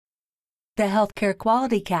The Healthcare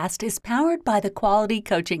Quality Cast is powered by the Quality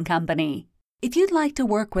Coaching Company. If you'd like to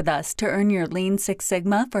work with us to earn your Lean Six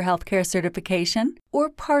Sigma for healthcare certification or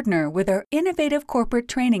partner with our innovative corporate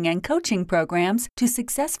training and coaching programs to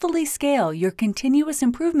successfully scale your continuous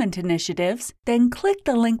improvement initiatives, then click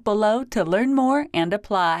the link below to learn more and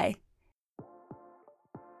apply.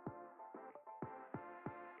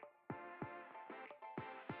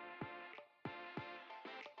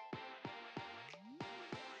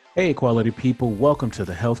 Hey, quality people, welcome to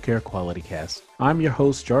the Healthcare Quality Cast. I'm your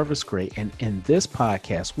host, Jarvis Gray, and in this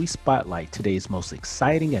podcast, we spotlight today's most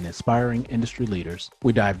exciting and inspiring industry leaders.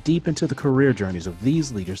 We dive deep into the career journeys of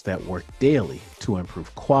these leaders that work daily to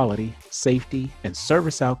improve quality, safety, and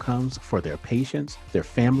service outcomes for their patients, their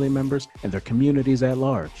family members, and their communities at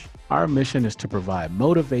large. Our mission is to provide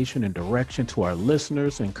motivation and direction to our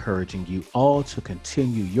listeners, encouraging you all to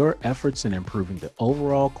continue your efforts in improving the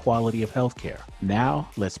overall quality of healthcare. Now,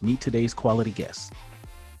 let's meet today's quality guests.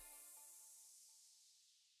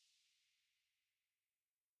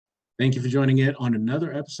 Thank you for joining in on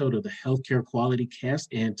another episode of the Healthcare Quality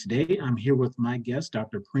Cast. And today I'm here with my guest,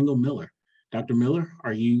 Dr. Pringl Miller. Dr. Miller,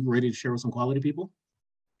 are you ready to share with some quality people?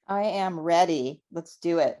 I am ready. Let's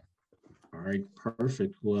do it. All right,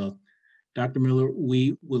 perfect. Well, Dr. Miller,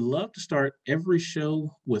 we would love to start every show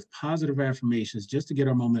with positive affirmations just to get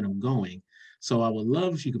our momentum going. So I would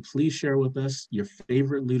love if you could please share with us your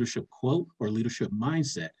favorite leadership quote or leadership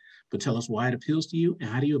mindset, but tell us why it appeals to you and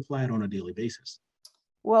how do you apply it on a daily basis?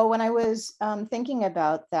 Well, when I was thinking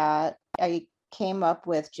about that, I came up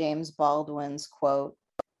with James Baldwin's quote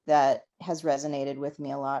that has resonated with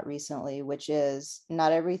me a lot recently, which is,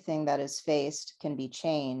 not everything that is faced can be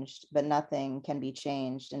changed, but nothing can be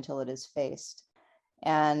changed until it is faced.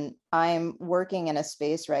 And I'm working in a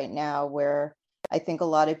space right now where I think a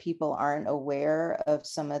lot of people aren't aware of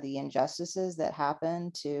some of the injustices that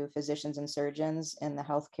happen to physicians and surgeons in the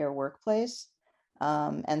healthcare workplace.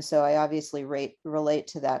 And so I obviously relate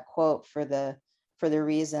to that quote for the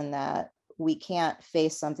reason that we can't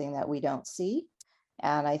face something that we don't see.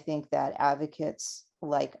 And I think that advocates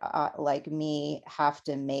like me have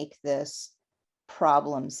to make this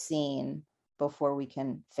problem seen before we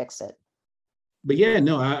can fix it. But yeah,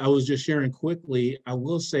 no, I was just sharing quickly. I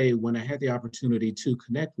will say when I had the opportunity to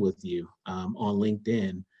connect with you on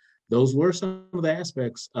LinkedIn, those were some of the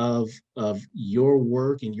aspects of your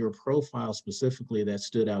work and your profile specifically that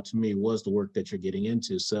stood out to me was the work that you're getting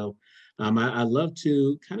into. So I love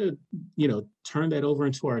to kind of, turn that over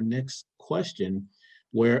into our next question,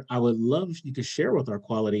 where I would love if you could share with our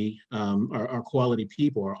quality, our quality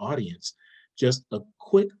people, our audience, just a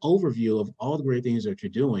quick overview of all the great things that you're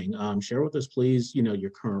doing. Share with us, please, your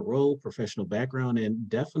current role, professional background, and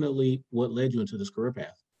definitely what led you into this career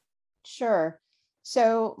path. Sure.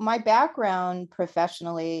 So my background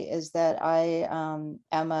professionally is that I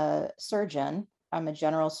am a surgeon. I'm a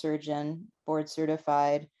general surgeon, board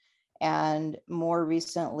certified, and more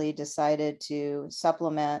recently decided to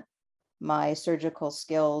supplement my surgical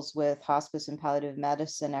skills with hospice and palliative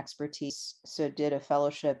medicine expertise. So did a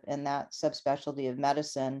fellowship in that subspecialty of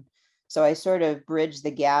medicine. So I sort of bridged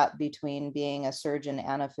the gap between being a surgeon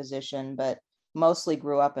and a physician, but mostly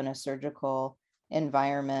grew up in a surgical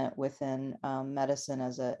environment within medicine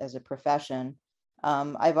as a profession.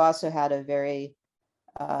 I've also had a very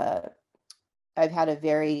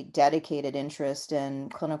dedicated interest in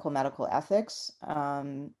clinical medical ethics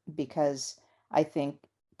because I think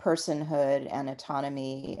personhood and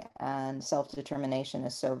autonomy and self-determination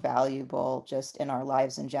is so valuable just in our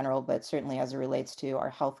lives in general, but certainly as it relates to our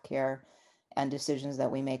healthcare and decisions that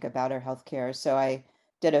we make about our healthcare. So I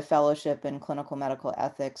did a fellowship in clinical medical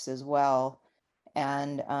ethics as well,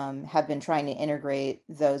 and have been trying to integrate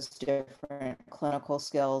those different clinical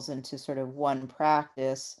skills into sort of one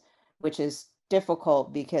practice, which is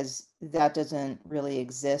difficult because that doesn't really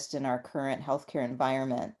exist in our current healthcare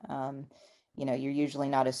environment. You're usually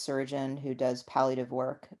not a surgeon who does palliative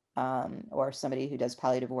work or somebody who does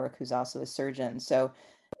palliative work who's also a surgeon. So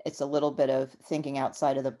it's a little bit of thinking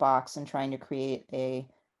outside of the box and trying to create a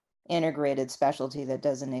integrated specialty that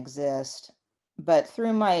doesn't exist. But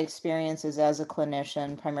through my experiences as a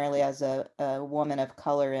clinician, primarily as a woman of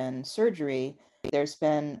color in surgery, there's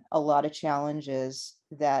been a lot of challenges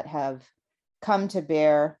that have come to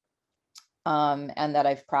bear and that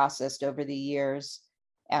I've processed over the years.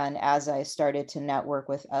 And as I started to network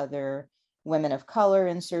with other women of color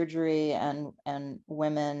in surgery and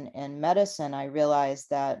women in medicine, I realized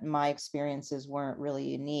that my experiences weren't really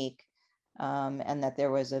unique, and that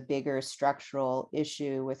there was a bigger structural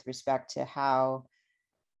issue with respect to how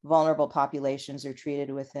vulnerable populations are treated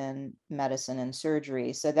within medicine and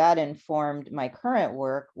surgery. So that informed my current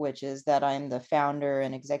work, which is that I'm the founder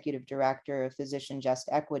and executive director of Physician Just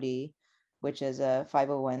Equity, which is a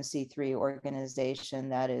 501c3 organization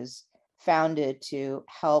that is founded to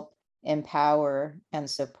help empower and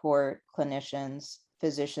support clinicians,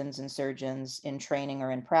 physicians, and surgeons in training or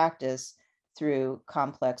in practice through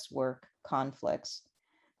complex work conflicts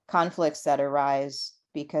that arise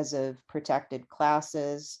because of protected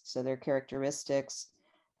classes, so their characteristics,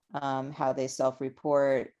 how they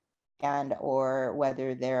self-report, and or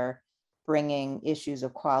whether they're bringing issues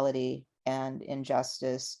of quality and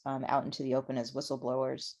injustice out into the open as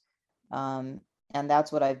whistleblowers. And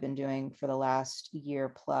that's what I've been doing for the last year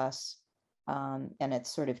plus. And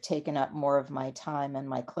it's sort of taken up more of my time, and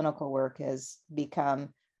my clinical work has become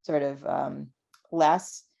sort of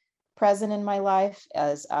less present in my life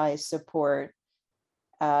as I support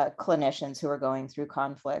clinicians who are going through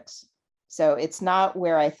conflicts. So it's not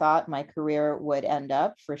where I thought my career would end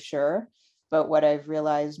up, for sure. But what I've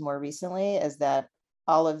realized more recently is that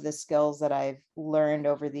all of the skills that I've learned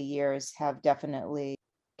over the years have definitely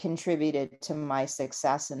contributed to my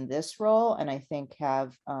success in this role, and I think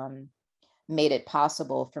have made it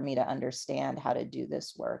possible for me to understand how to do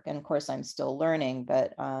this work. And of course, I'm still learning,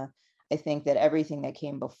 but I think that everything that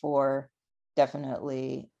came before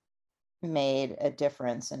definitely made a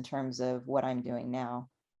difference in terms of what I'm doing now.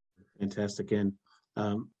 Fantastic. And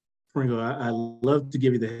Pringl, I love to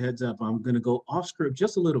give you the heads up. I'm going to go off script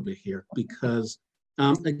just a little bit here because,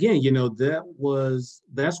 again,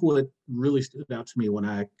 that's what really stood out to me when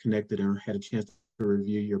I connected and had a chance to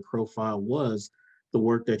review your profile, was the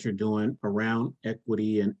work that you're doing around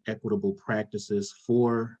equity and equitable practices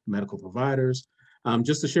for medical providers.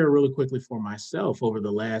 Just to share really quickly for myself, over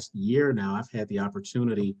the last year now, I've had the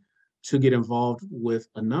opportunity to get involved with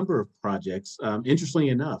a number of projects, interestingly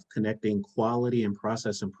enough, connecting quality and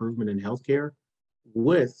process improvement in healthcare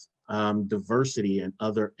with diversity and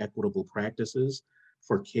other equitable practices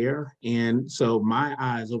for care. And so my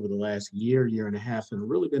eyes over the last year and a half have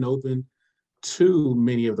really been open to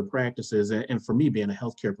many of the practices. And for me, being a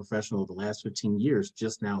healthcare professional the last 15 years,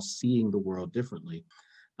 just now seeing the world differently.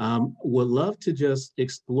 Would love to just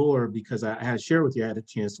explore, because I had shared with you, I had a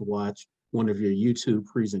chance to watch one of your YouTube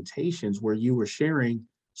presentations where you were sharing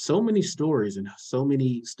so many stories and so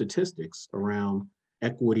many statistics around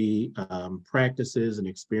equity practices and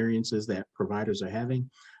experiences that providers are having.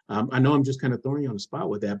 I know I'm just kind of throwing you on the spot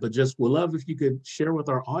with that, but just would love if you could share with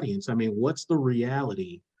our audience. I mean, what's the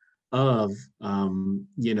reality of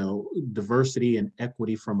diversity and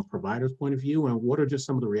equity from a provider's point of view, and what are just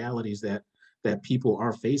some of the realities that people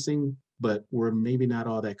are facing, but we're maybe not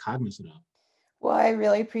all that cognizant of? Well, I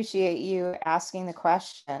really appreciate you asking the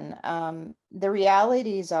question. The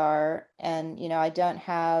realities are, and I don't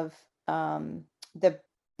have the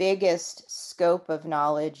biggest scope of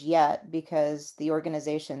knowledge yet because the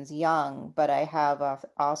organization's young, but I have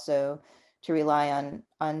also to rely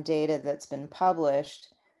on data that's been published.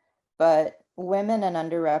 But women and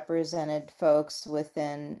underrepresented folks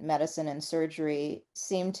within medicine and surgery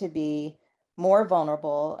seem to be more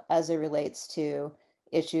vulnerable as it relates to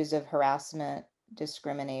issues of harassment,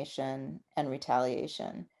 discrimination, and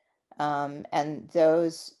retaliation. And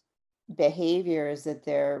those behaviors that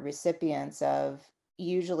they're recipients of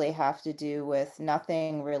usually have to do with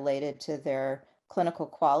nothing related to their clinical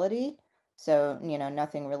quality. So,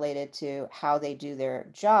 nothing related to how they do their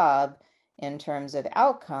job in terms of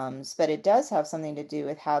outcomes, but it does have something to do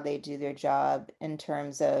with how they do their job in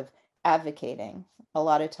terms of advocating, a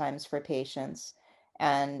lot of times for patients,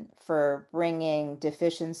 and for bringing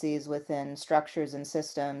deficiencies within structures and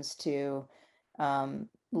systems to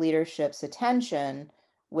leadership's attention,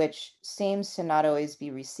 which seems to not always be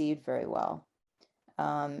received very well.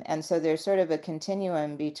 And so there's sort of a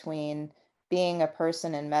continuum between being a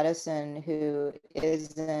person in medicine who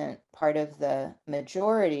isn't part of the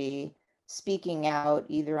majority, speaking out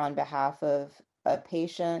either on behalf of a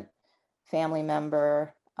patient, family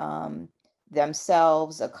member,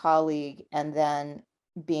 themselves, a colleague, and then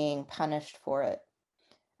being punished for it.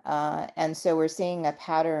 And so we're seeing a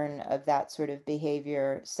pattern of that sort of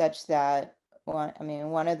behavior, such that,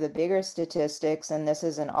 one of the bigger statistics, and this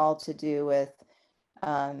isn't all to do with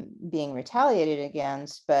being retaliated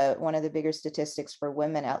against, but one of the bigger statistics for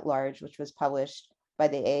women at large, which was published by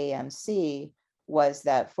the AAMC, was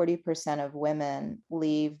that 40% of women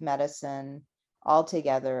leave medicine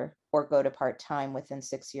altogether or go to part-time within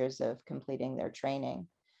 6 years of completing their training.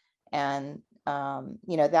 And,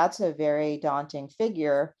 that's a very daunting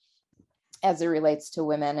figure as it relates to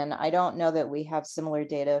women. And I don't know that we have similar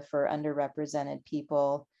data for underrepresented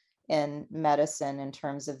people in medicine in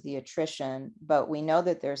terms of the attrition, but we know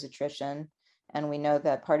that there's attrition, and we know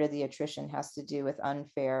that part of the attrition has to do with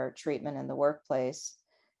unfair treatment in the workplace.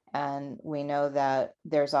 And we know that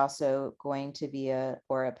there's also going to be a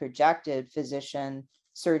projected physician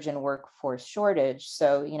surgeon workforce shortage.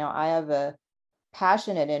 So, I have a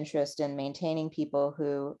passionate interest in maintaining people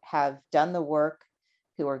who have done the work,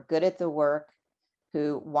 who are good at the work,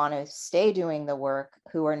 who want to stay doing the work,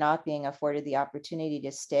 who are not being afforded the opportunity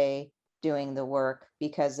to stay doing the work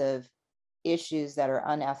because of issues that are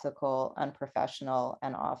unethical, unprofessional,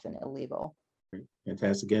 and often illegal.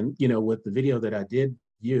 Fantastic. And, with the video that I did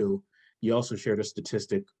view, you also shared a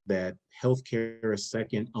statistic that healthcare is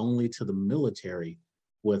second only to the military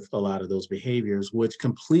with a lot of those behaviors, which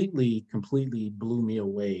completely blew me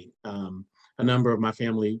away. A number of my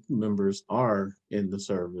family members are in the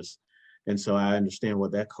service, and so I understand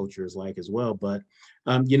what that culture is like as well. But,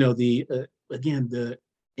 the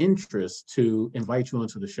interest to invite you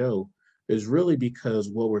onto the show is really because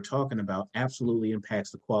what we're talking about absolutely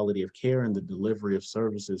impacts the quality of care and the delivery of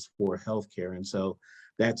services for healthcare. And so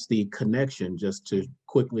that's the connection, just to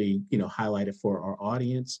quickly, highlight it for our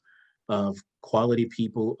audience, of quality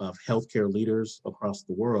people, of healthcare leaders across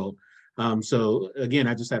the world. So again,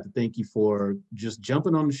 I just have to thank you for just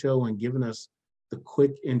jumping on the show and giving us the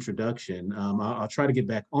quick introduction. I'll try to get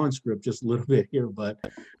back on script just a little bit here, but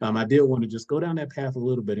I did want to just go down that path a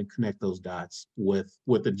little bit and connect those dots with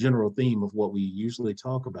the general theme of what we usually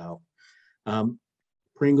talk about.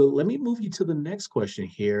 Pringle, let me move you to the next question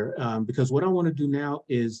here, because what I want to do now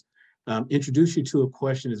is introduce you to a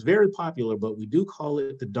question that's very popular, but we do call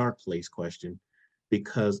it the dark place question,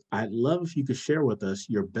 because I'd love if you could share with us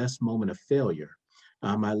your best moment of failure.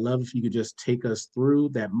 I'd love if you could just take us through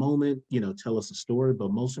that moment, tell us a story,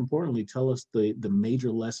 but most importantly, tell us the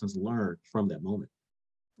major lessons learned from that moment.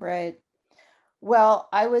 Right. Well,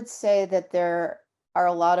 I would say that there are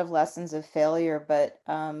a lot of lessons of failure, but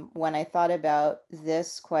when I thought about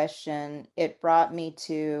this question, it brought me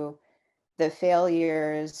to the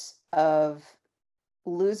failures of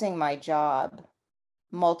losing my job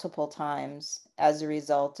multiple times as a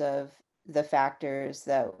result of the factors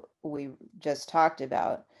that we just talked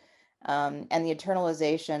about. And the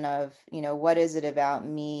internalization of, what is it about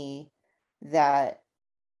me that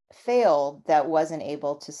failed, that wasn't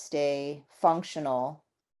able to stay functional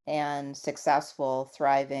and successful,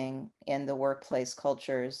 thriving in the workplace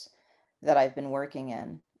cultures that I've been working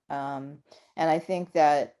in. And I think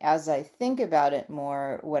that as I think about it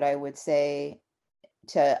more, what I would say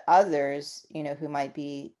to others, who might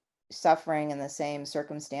be suffering in the same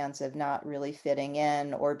circumstance of not really fitting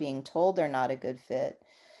in or being told they're not a good fit,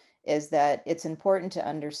 is that it's important to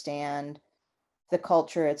understand the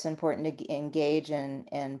culture. It's important to engage in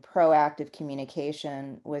proactive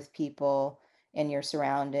communication with people in your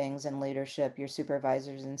surroundings and leadership, your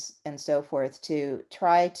supervisors, and so forth, to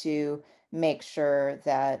try to make sure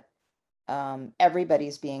that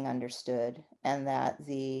everybody's being understood, and that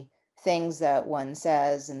the things that one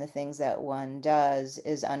says and the things that one does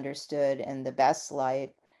is understood in the best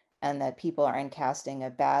light, and that people aren't casting a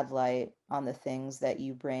bad light on the things that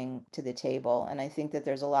you bring to the table. And I think that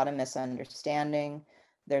there's a lot of misunderstanding.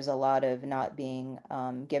 There's a lot of not being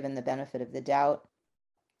given the benefit of the doubt.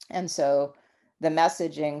 And so the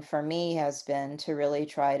messaging for me has been to really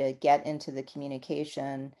try to get into the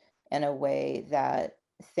communication in a way that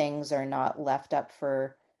things are not left up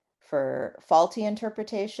for faulty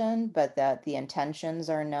interpretation, but that the intentions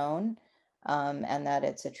are known, and that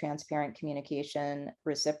it's a transparent communication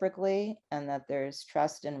reciprocally, and that there's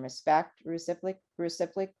trust and respect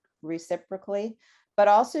reciprocally, but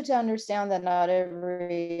also to understand that not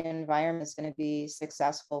every environment is going to be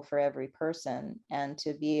successful for every person, and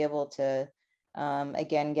to be able to,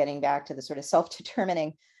 again, getting back to the sort of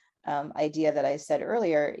self-determining idea that I said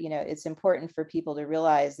earlier, it's important for people to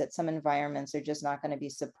realize that some environments are just not going to be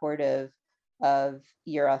supportive of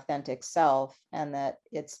your authentic self, and that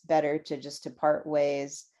it's better to part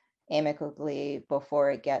ways amicably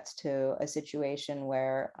before it gets to a situation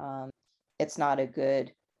where it's not a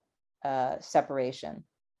good separation.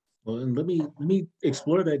 Well, and let me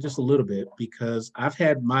explore that just a little bit, because I've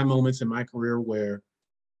had my moments in my career where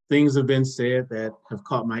things have been said that have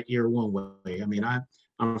caught my ear one way. I mean,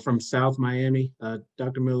 I'm from South Miami,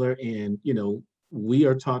 Dr. Miller, and we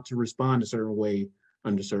are taught to respond a certain way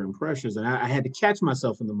under certain pressures. And I had to catch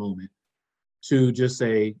myself in the moment to just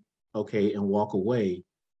say, okay, and walk away,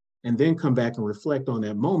 and then come back and reflect on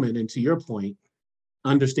that moment. And to your point,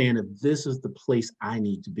 understand that this is the place I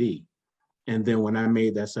need to be. And then when I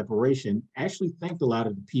made that separation, actually thanked a lot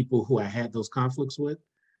of the people who I had those conflicts with,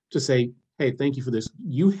 to say, hey, thank you for this.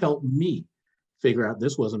 You helped me figure out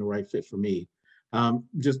this wasn't the right fit for me.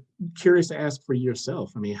 Just curious to ask for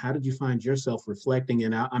yourself. I mean, how did you find yourself reflecting?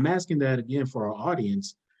 And I'm asking that again for our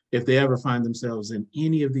audience, if they ever find themselves in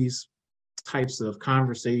any of these types of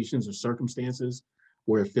conversations or circumstances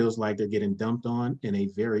where it feels like they're getting dumped on in a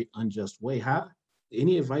very unjust way.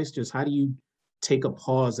 Any advice, just how do you take a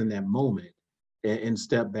pause in that moment and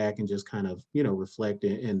step back and just kind of, reflect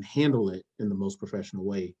and handle it in the most professional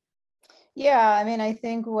way? Yeah, I mean, I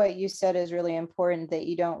think what you said is really important, that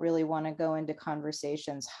you don't really want to go into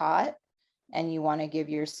conversations hot, and you want to give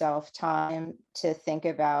yourself time to think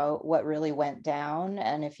about what really went down.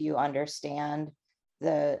 And if you understand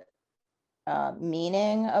the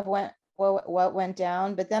meaning of what went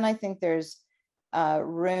down. But then I think there's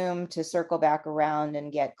room to circle back around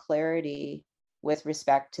and get clarity with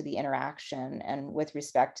respect to the interaction and with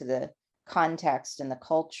respect to the context and the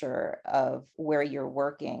culture of where you're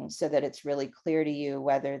working, so that it's really clear to you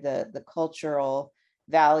whether the cultural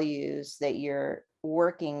values that you're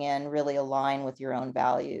working in really align with your own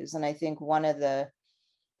values. And I think one of the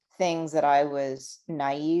things that I was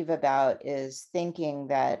naive about is thinking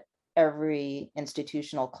that every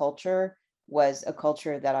institutional culture was a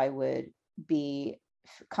culture that I would be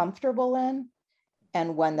comfortable in,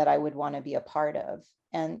 and one that I would want to be a part of.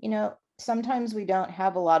 And, sometimes we don't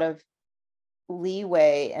have a lot of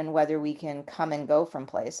leeway in whether we can come and go from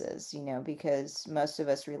places, because most of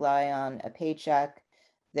us rely on a paycheck.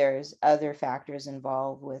 There's other factors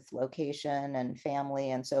involved with location and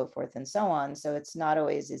family and so forth and so on. So it's not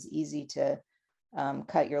always as easy to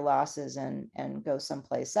cut your losses and go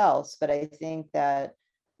someplace else. But I think that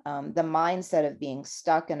the mindset of being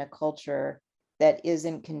stuck in a culture that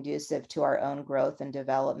isn't conducive to our own growth and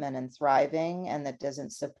development and thriving, and that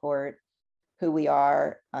doesn't support who we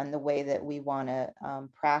are and the way that we want to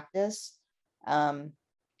practice,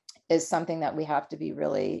 is something that we have to be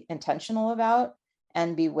really intentional about,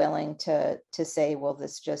 and be willing to say, well,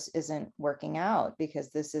 this just isn't working out, because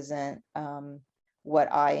this isn't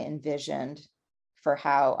what I envisioned for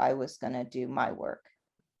how I was going to do my work.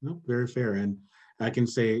 No, very fair. And I can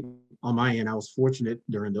say on my end, I was fortunate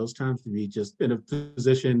during those times to be just in a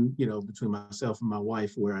position, between myself and my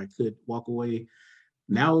wife, where I could walk away.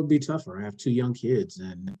 Now it would be tougher. I have two young kids,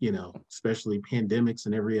 and, especially pandemics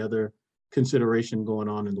and every other consideration going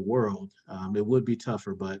on in the world. It would be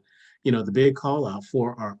tougher. But, the big call out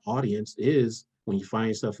for our audience is, when you find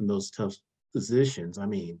yourself in those tough positions, I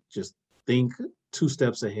mean, just think two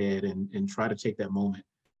steps ahead and try to take that moment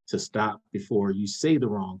to stop before you say the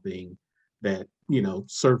wrong thing that,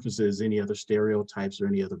 surfaces any other stereotypes or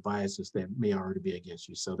any other biases that may already be against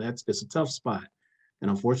you. So it's a tough spot.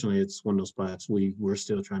 And unfortunately, it's one of those spots we're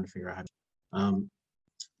still trying to figure out how to.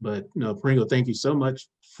 But no, Pringle, thank you so much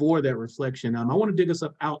for that reflection. I want to dig us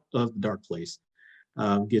up out of the dark place,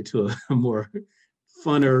 get to a more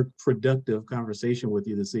funner, productive conversation with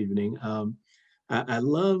you this evening. I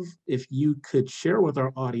love if you could share with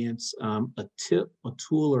our audience a tip, a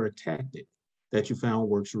tool, or a tactic that you found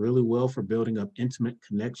works really well for building up intimate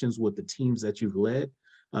connections with the teams that you've led.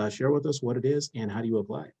 Share with us what it is and how do you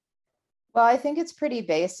apply it? Well, I think it's pretty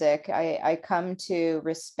basic. I come to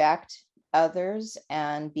respect others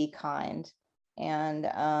and be kind. And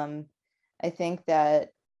I think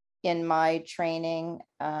that in my training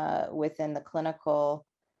within the clinical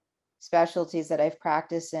specialties that I've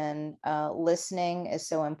practiced in, listening is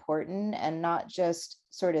so important, and not just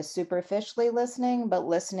sort of superficially listening, but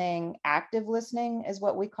listening, active listening is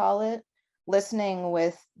what we call it. Listening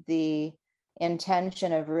with the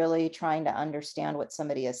intention of really trying to understand what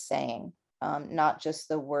somebody is saying, not just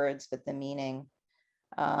the words, but the meaning.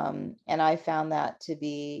 And I found that to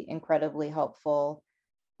be incredibly helpful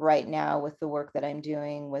right now with the work that I'm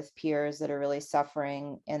doing with peers that are really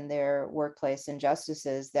suffering in their workplace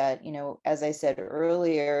injustices. That, as I said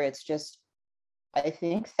earlier, it's just, I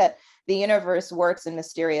think that the universe works in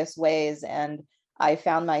mysterious ways. And I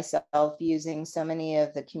found myself using so many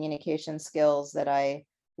of the communication skills that I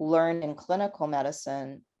learned in clinical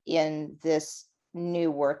medicine in this new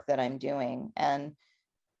work that I'm doing, and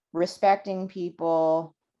respecting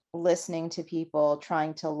people, listening to people,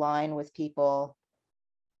 trying to align with people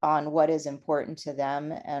on what is important to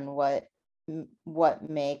them and what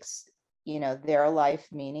makes their life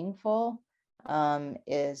meaningful,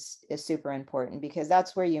 is super important, because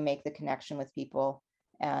that's where you make the connection with people,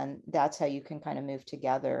 and that's how you can kind of move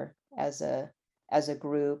together as a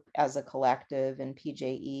group, as a collective. And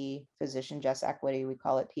PJE, Physician Just Equity, we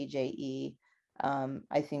call it PJE.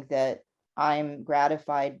 I think that I'm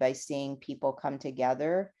gratified by seeing people come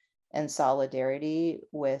together in solidarity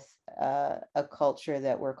with a culture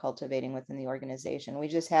that we're cultivating within the organization. We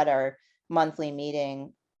just had our monthly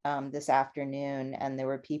meeting this afternoon, and there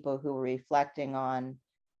were people who were reflecting on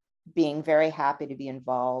being very happy to be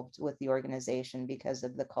involved with the organization because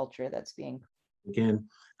of the culture that's being. Again,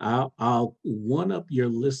 I'll one up your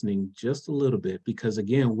listening just a little bit because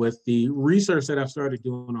again, with the research that I've started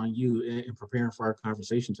doing on you and preparing for our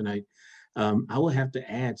conversation tonight, I will have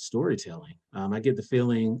to add storytelling. I get the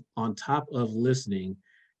feeling on top of listening,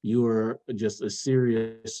 you are just a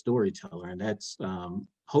serious storyteller, and that's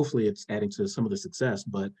hopefully it's adding to some of the success.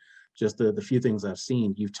 But just the few things I've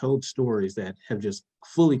seen, you've told stories that have just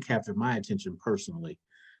fully captured my attention personally.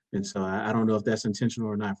 And so I don't know if that's intentional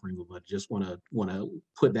or not, Pringle, but just want to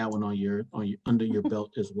put that one on your under your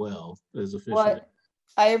belt as well as officially. Well,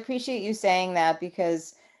 I appreciate you saying that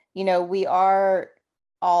because, we are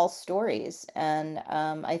all stories. And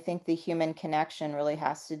I think the human connection really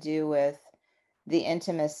has to do with the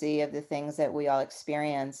intimacy of the things that we all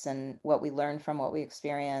experience and what we learn from what we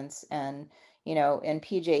experience. And, in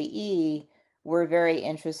PJE, we're very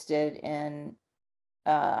interested in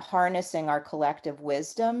harnessing our collective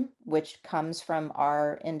wisdom, which comes from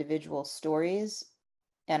our individual stories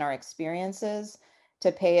and our experiences,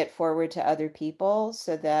 to pay it forward to other people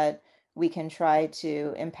so that we can try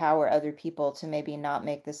to empower other people to maybe not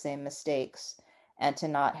make the same mistakes and to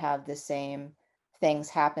not have the same things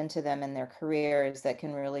happen to them in their careers that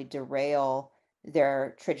can really derail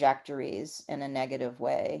their trajectories in a negative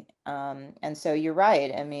way. And so you're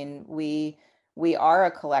right. I mean, we are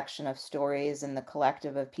a collection of stories in the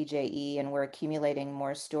collective of PJE, and we're accumulating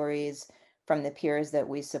more stories from the peers that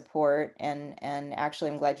we support. And actually,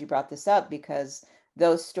 I'm glad you brought this up because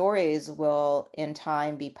those stories will in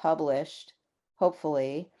time be published,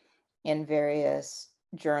 hopefully, in various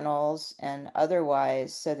journals and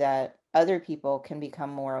otherwise, so that other people can become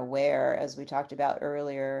more aware, as we talked about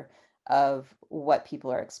earlier, of what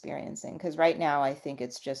people are experiencing. Because right now, I think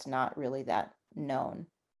it's just not really that known.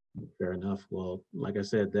 Fair enough. Well, like I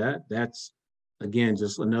said, that's again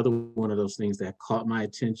just another one of those things that caught my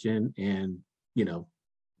attention and you know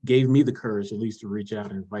gave me the courage at least to reach out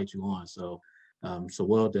and invite you on. So so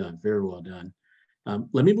well done, very well done.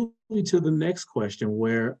 Let me move you to the next question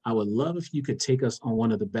where I would love if you could take us on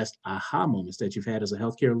one of the best aha moments that you've had as a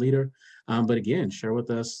healthcare leader. But again, share with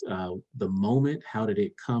us the moment, how did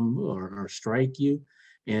it come or strike you?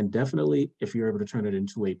 And definitely if you're able to turn it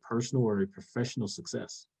into a personal or a professional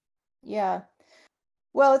success. Yeah.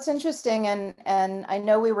 Well, it's interesting, and I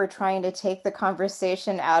know we were trying to take the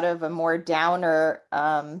conversation out of a more downer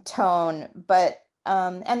tone, but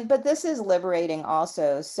this is liberating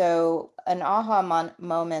also. So an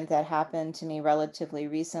moment that happened to me relatively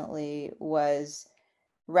recently was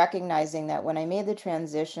recognizing that when I made the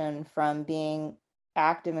transition from being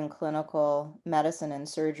active in clinical medicine and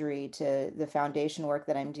surgery to the foundation work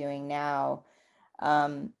that I'm doing now,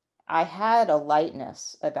 um, I had a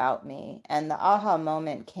lightness about me. And the aha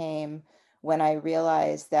moment came when I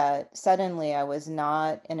realized that suddenly I was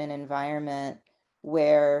not in an environment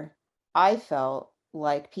where I felt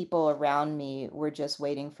like people around me were just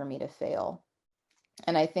waiting for me to fail.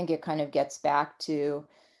 And I think it kind of gets back to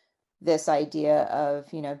this idea of,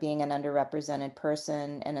 being an underrepresented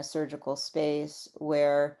person in a surgical space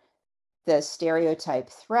where the stereotype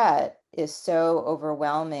threat is so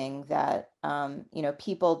overwhelming that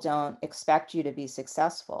people don't expect you to be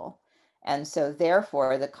successful, and so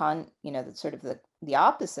therefore the sort of the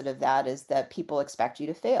opposite of that is that people expect you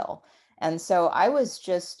to fail. And so I was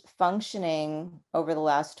just functioning over the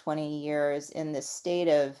last 20 years in this state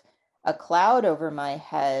of a cloud over my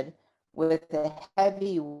head with a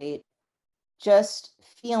heavy weight, just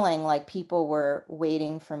feeling like people were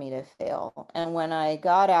waiting for me to fail. And when I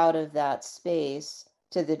got out of that space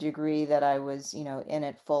to the degree that I was, in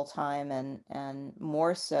it full time, and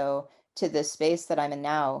more so to the space that I'm in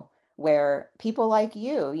now, where people like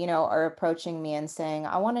you are approaching me and saying,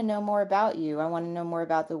 I want to know more about you. I want to know more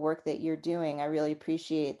about the work that you're doing. I really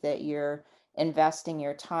appreciate that you're investing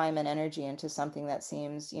your time and energy into something that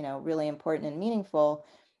seems, really important and meaningful.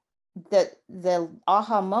 The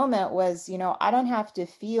aha moment was, I don't have to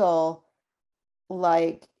feel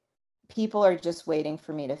like people are just waiting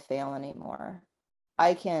for me to fail anymore.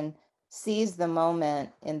 I can seize the moment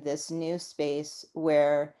in this new space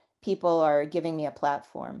where people are giving me a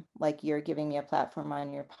platform, like you're giving me a platform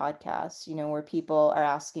on your podcast, where people are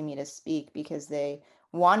asking me to speak because they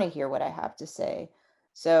want to hear what I have to say.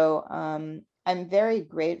 So I'm very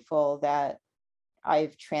grateful that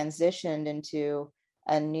I've transitioned into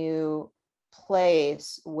a new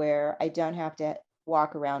place where I don't have to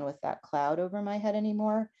walk around with that cloud over my head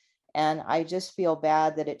anymore. And I just feel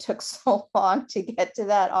bad that it took so long to get to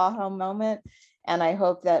that aha moment. And I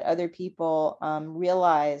hope that other people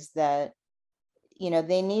realize that,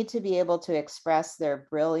 they need to be able to express their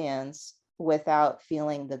brilliance without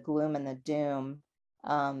feeling the gloom and the doom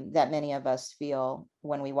that many of us feel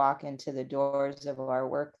when we walk into the doors of our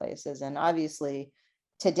workplaces. And obviously,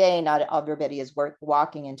 today, not everybody is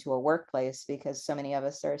walking into a workplace because so many of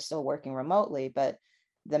us are still working remotely. But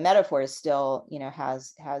the metaphor is still,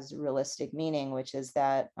 has realistic meaning, which is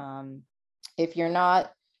that if you're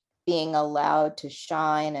not being allowed to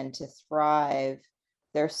shine and to thrive,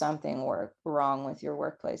 there's something wrong with your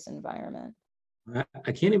workplace environment.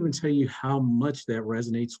 I can't even tell you how much that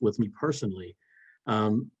resonates with me personally.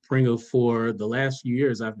 Pringle, for the last few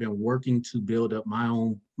years, I've been working to build up my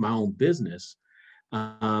own business,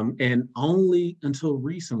 and only until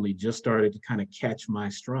recently just started to kind of catch my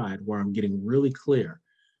stride, where I'm getting really clear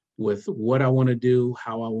with what I want to do,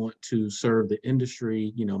 how I want to serve the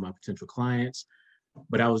industry, my potential clients.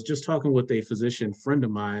 But I was just talking with a physician friend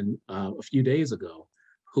of mine a few days ago,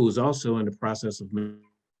 who's also in the process of.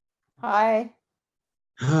 Hi.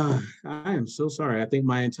 I am so sorry. I think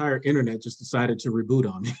my entire internet just decided to reboot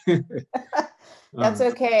on me. That's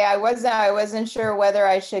okay. I wasn't sure whether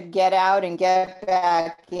I should get out and get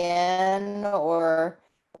back in or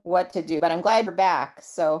what to do, but I'm glad you're back.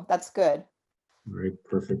 So that's good. Right,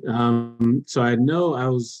 perfect. So I know I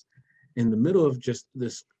was in the middle of just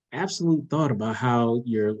this absolute thought about how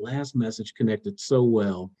your last message connected so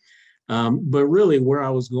well. But really, where I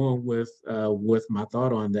was going with my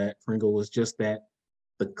thought on that, Pringle, was just that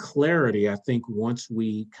the clarity. I think once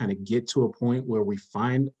we kind of get to a point where we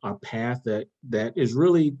find a path that is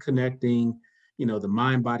really connecting, the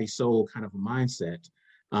mind, body, soul kind of a mindset.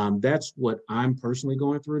 That's what I'm personally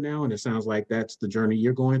going through now, and it sounds like that's the journey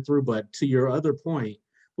you're going through. But to your other point,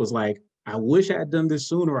 was like, I wish I had done this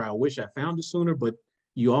sooner. Or I wish I found it sooner, but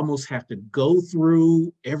you almost have to go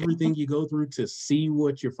through everything you go through to see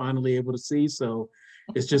what you're finally able to see. So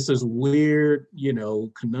it's just this weird,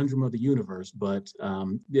 conundrum of the universe. But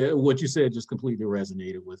yeah, what you said just completely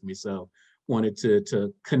resonated with me. So wanted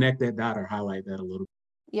to connect that dot or highlight that a little.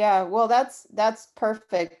 Yeah, well, that's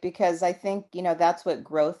perfect because I think, that's what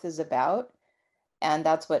growth is about, and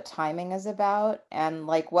that's what timing is about. And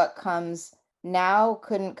like what comes now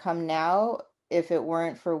couldn't come now if it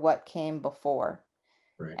weren't for what came before.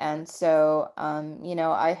 Right. And so,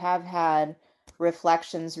 I have had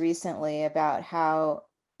reflections recently about how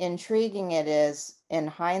intriguing it is in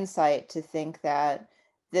hindsight to think that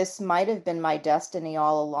this might have been my destiny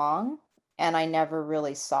all along, and I never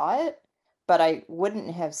really saw it, but I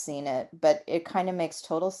wouldn't have seen it. But it kind of makes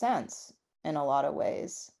total sense in a lot of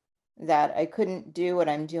ways that I couldn't do what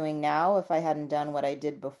I'm doing now if I hadn't done what I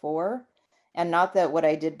did before. And not that what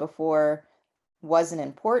I did before wasn't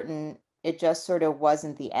important, it just sort of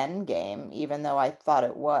wasn't the end game, even though I thought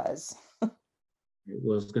it was. It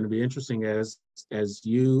was going to be interesting as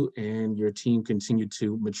you and your team continue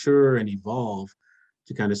to mature and evolve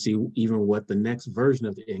to kind of see even what the next version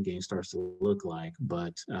of the end game starts to look like.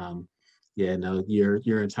 But yeah, no,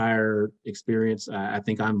 your entire experience, I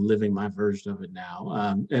think I'm living my version of it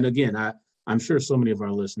now. And again, I'm sure so many of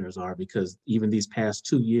our listeners are, because even these past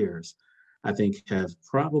 2 years, I think have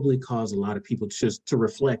probably caused a lot of people just to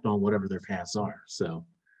reflect on whatever their paths are.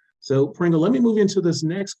 So Pringle, let me move into this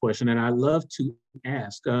next question. And I love to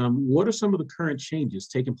ask, what are some of the current changes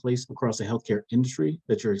taking place across the healthcare industry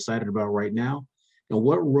that you're excited about right now? And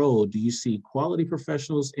what role do you see quality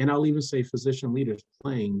professionals, and I'll even say physician leaders,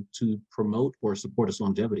 playing to promote or support its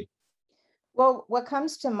longevity? Well, what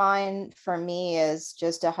comes to mind for me is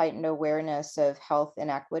just a heightened awareness of health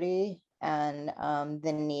inequity and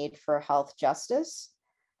the need for health justice.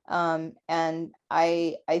 And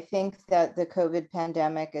I think that the COVID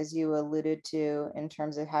pandemic, as you alluded to, in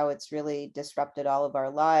terms of how it's really disrupted all of our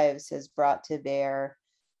lives, has brought to bear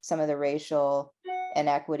some of the racial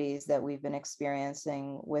inequities that we've been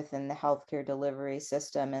experiencing within the healthcare delivery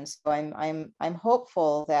system. And so I'm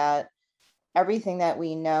hopeful that everything that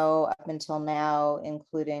we know up until now,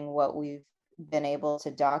 including what we've been able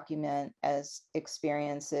to document as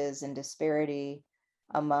experiences and disparity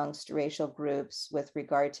amongst racial groups with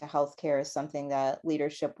regard to healthcare, is something that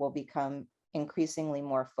leadership will become increasingly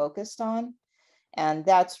more focused on. And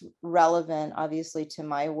that's relevant, obviously, to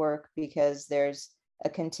my work because there's a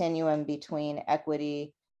continuum between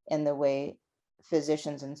equity in the way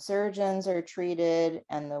physicians and surgeons are treated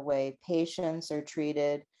and the way patients are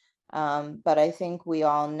treated. But I think we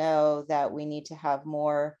all know that we need to have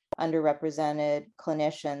more underrepresented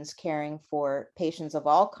clinicians caring for patients of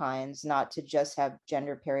all kinds, not to just have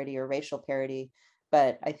gender parity or racial parity.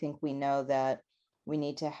 But I think we know that we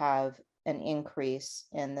need to have an increase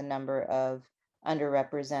in the number of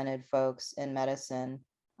underrepresented folks in medicine,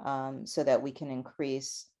 so that we can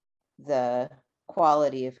increase the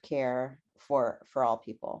quality of care for all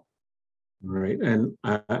people. Right. And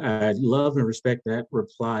I love and respect that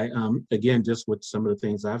reply. Again, just with some of the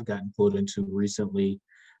things I've gotten pulled into recently,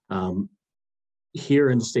 um, here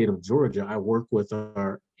in the state of Georgia, I work with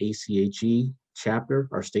our ACHE chapter,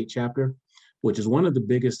 our state chapter, which is one of the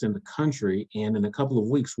biggest in the country. And in a couple of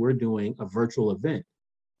weeks, we're doing a virtual event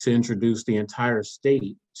to introduce the entire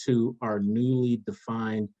state to our newly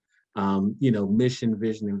defined, mission,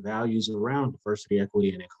 vision, and values around diversity,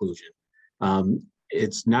 equity, and inclusion.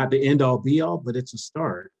 It's not the end all be all, but it's a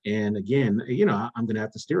start. And again, I'm going to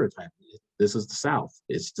have to stereotype. This is the South.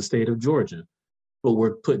 It's the state of Georgia, but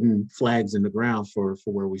we're putting flags in the ground for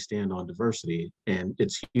where we stand on diversity, and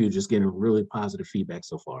it's huge. It's getting really positive feedback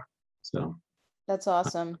so far. So that's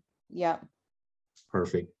awesome. Yeah.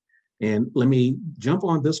 Perfect. And let me jump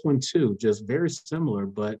on this one too, just very similar,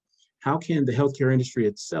 but how can the healthcare industry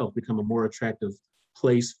itself become a more attractive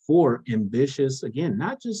place for ambitious, again,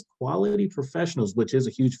 not just quality professionals, which is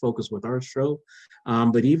a huge focus with our show,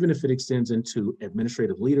 but even if it extends into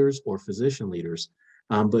administrative leaders or physician leaders,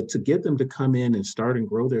 but to get them to come in and start and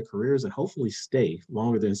grow their careers and hopefully stay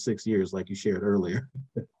longer than 6 years, like you shared earlier.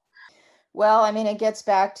 Well, I mean, it gets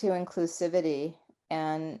back to inclusivity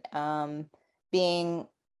and being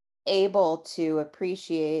able to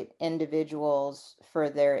appreciate individuals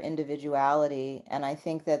for their individuality. And I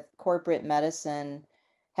think that corporate medicine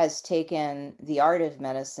has taken the art of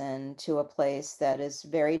medicine to a place that is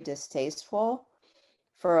very distasteful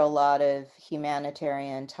for a lot of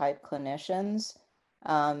humanitarian type clinicians.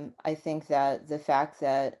 I think that the fact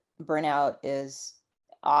that burnout is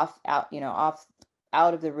out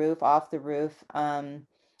of the roof, off the roof,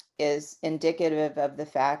 is indicative of the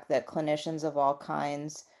fact that clinicians of all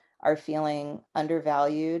kinds are feeling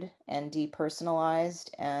undervalued and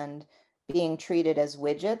depersonalized and being treated as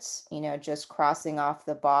widgets, just crossing off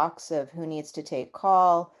the box of who needs to take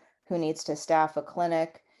call, who needs to staff a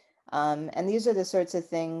clinic. And these are the sorts of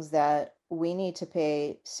things that we need to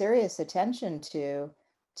pay serious attention to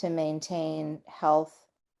maintain health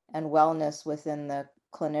and wellness within the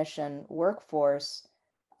clinician workforce,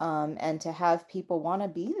 and to have people want to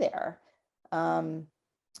be there. Um,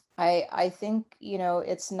 I think,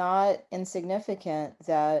 it's not insignificant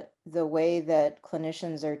that the way that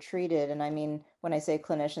clinicians are treated, and I mean, when I say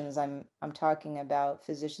clinicians, I'm talking about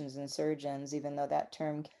physicians and surgeons, even though that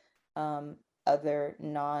term, other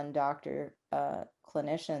non-doctor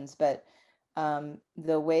clinicians, but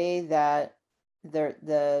the way that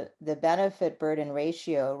the benefit burden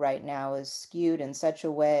ratio right now is skewed in such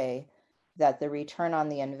a way that the return on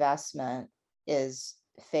the investment is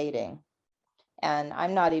fading. And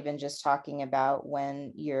I'm not even just talking about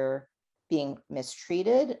when you're being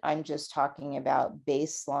mistreated. I'm just talking about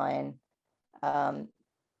baseline um,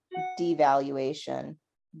 devaluation,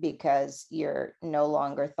 because you're no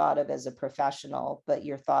longer thought of as a professional, but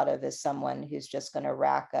you're thought of as someone who's just going to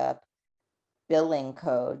rack up billing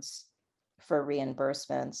codes for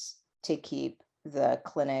reimbursements to keep the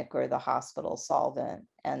clinic or the hospital solvent.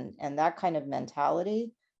 And that kind of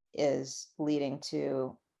mentality is leading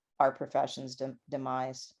to our profession's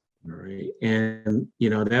demise. All right. And,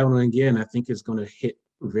 that one again, I think is going to hit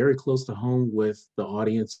very close to home with the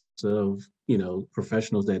audience of,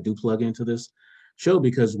 professionals that do plug into this show,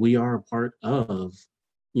 because we are a part of,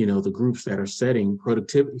 the groups that are setting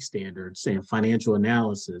productivity standards and financial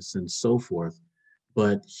analysis and so forth.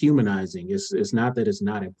 But humanizing, it's not that it's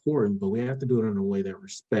not important, but we have to do it in a way that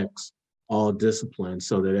respects all disciplines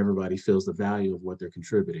so that everybody feels the value of what they're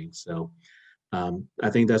contributing. So I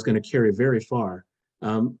think that's going to carry very far.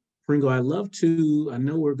 Pringle, I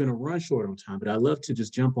know we're going to run short on time, but I'd love to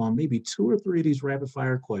just jump on maybe 2 or 3 of these rapid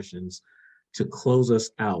fire questions to close us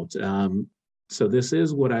out. So this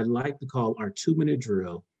is what I like to call our 2-minute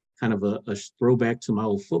drill, kind of a throwback to my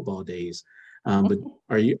old football days. But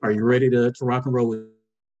are you ready to rock and roll with?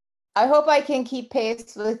 I hope I can keep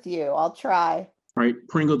pace with you. I'll try. All right,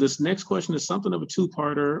 Pringle, this next question is something of a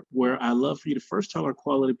 2-parter where I love for you to first tell our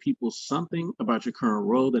quality people something about your current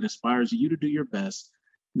role that inspires you to do your best.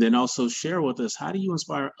 Then also share with us, how do you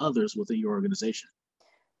inspire others within your organization?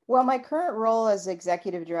 Well, my current role as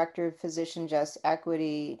Executive Director of Physician Just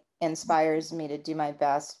Equity inspires me to do my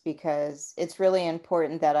best, because it's really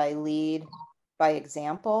important that I lead by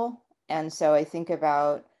example. And so I think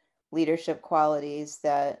about leadership qualities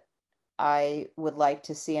that I would like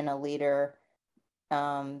to see in a leader,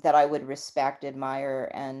 that I would respect, admire,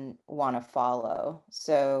 and want to follow.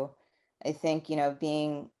 So I think,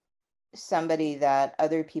 being somebody that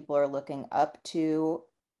other people are looking up to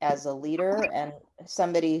as a leader, and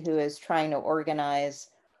somebody who is trying to organize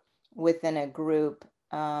within a group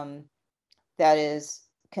that is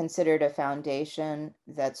considered a foundation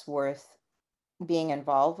that's worth being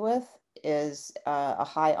involved with is a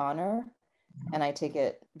high honor, and I take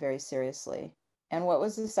it very seriously. And what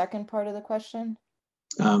was the second part of the question?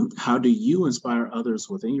 How do you inspire others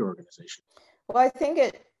within your organization? Well, I think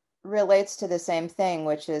it relates to the same thing,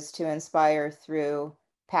 which is to inspire through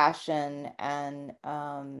passion and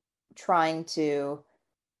trying to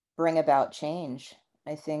bring about change.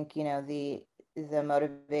 I think, the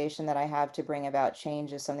motivation that I have to bring about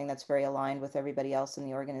change is something that's very aligned with everybody else in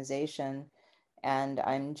the organization. And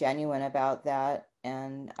I'm genuine about that.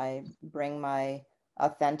 And I bring my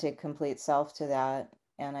authentic, complete self to that.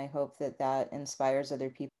 And I hope that that inspires other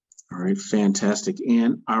people. All right, fantastic.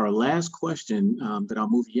 And our last question that I'll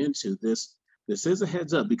move you into, this is a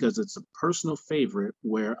heads up because it's a personal favorite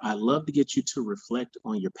where I love to get you to reflect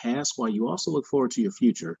on your past while you also look forward to your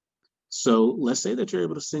future. So let's say that you're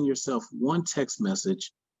able to send yourself one text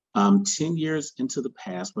message 10 years into the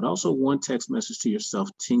past, but also one text message to yourself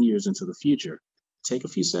 10 years into the future. Take a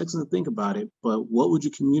few seconds and think about it, but what would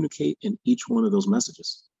you communicate in each one of those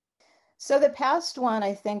messages? So the past one,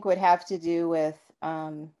 I think, would have to do with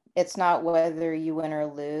it's not whether you win or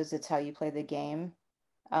lose, it's how you play the game,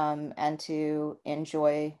 and to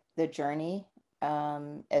enjoy the journey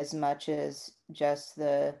as much as just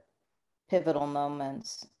the pivotal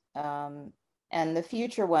moments. And the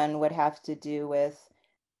future one would have to do with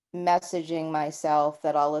messaging myself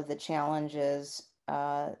that all of the challenges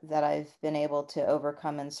that I've been able to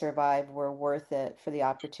overcome and survive were worth it for the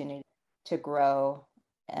opportunity to grow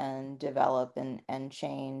and develop and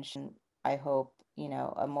change. And I hope,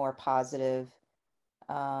 a more positive,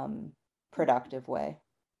 productive way.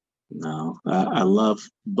 No, I love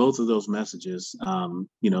both of those messages.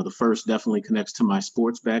 The first definitely connects to my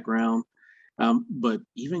sports background. But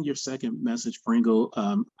even your second message, Pringle,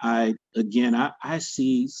 I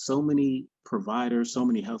see so many providers, so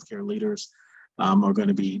many healthcare leaders are going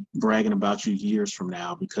to be bragging about you years from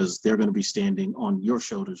now because they're going to be standing on your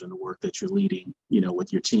shoulders in the work that you're leading,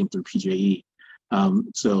 with your team through PJE.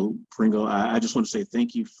 So Pringle, I just want to say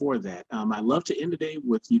thank you for that. I'd love to end the day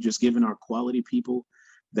with you just giving our quality people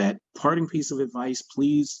that parting piece of advice.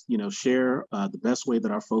 Please, share the best way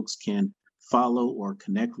that our folks can follow or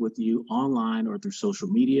connect with you online or through social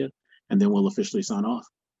media, and then we'll officially sign off.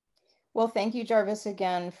 Well, thank you, Jarvis,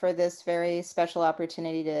 again for this very special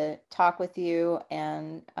opportunity to talk with you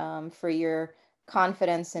and for your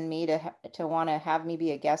confidence in me to want to have me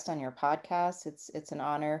be a guest on your podcast. It's an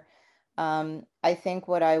honor. I think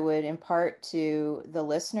what I would impart to the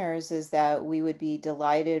listeners is that we would be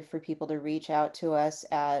delighted for people to reach out to us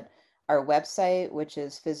at our website, which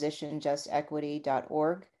is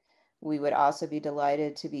physicianjustequity.org. We would also be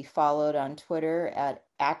delighted to be followed on Twitter at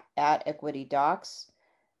EquityDocs.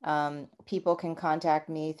 People can contact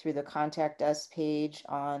me through the Contact Us page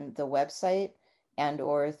on the website and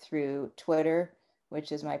or through Twitter,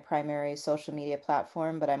 which is my primary social media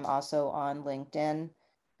platform, but I'm also on LinkedIn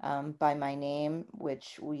by my name,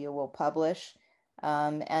 which we will publish.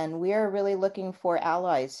 And we are really looking for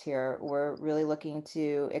allies here. We're really looking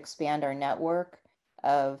to expand our network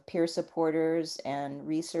of peer supporters and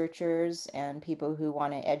researchers and people who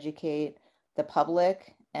want to educate the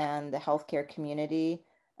public and the healthcare community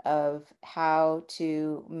of how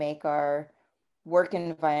to make our work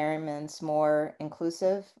environments more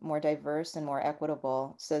inclusive, more diverse, and more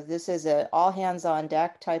equitable. So this is an all hands on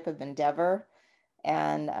deck type of endeavor.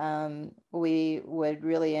 And we would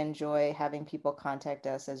really enjoy having people contact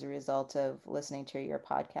us as a result of listening to your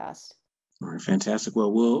podcast. All right, fantastic.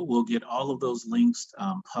 Well, we'll get all of those links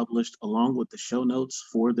published along with the show notes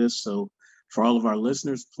for this. So for all of our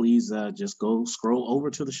listeners, please just go scroll over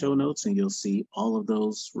to the show notes and you'll see all of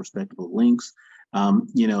those respectable links.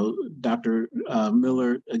 Dr.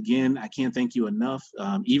 Miller, again, I can't thank you enough.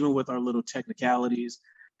 Even with our little technicalities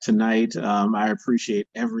tonight, I appreciate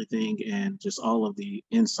everything and just all of the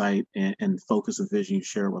insight and focus of vision you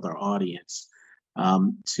share with our audience.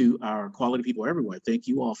 To our quality people everywhere, thank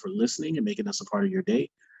you all for listening and making us a part of your day.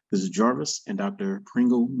 This is Jarvis and Dr.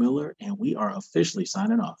 Pringle Miller, and we are officially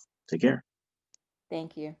signing off. Take care.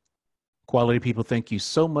 Thank you. Quality people, thank you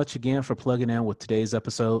so much again for plugging in with today's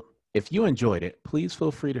episode. If you enjoyed it, please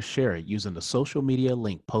feel free to share it using the social media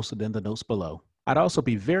link posted in the notes below. I'd also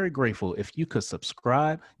be very grateful if you could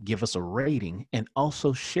subscribe, give us a rating, and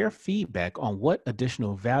also share feedback on what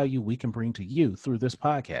additional value we can bring to you through this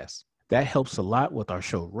podcast. That helps a lot with our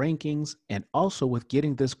show rankings and also with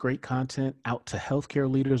getting this great content out to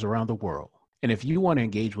healthcare leaders around the world. And if you want to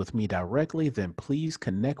engage with me directly, then please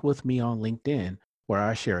connect with me on LinkedIn, where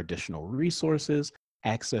I share additional resources,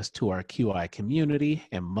 access to our QI community,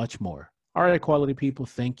 and much more. All right, quality people,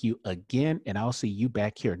 thank you again. And I'll see you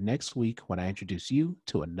back here next week when I introduce you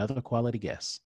to another quality guest.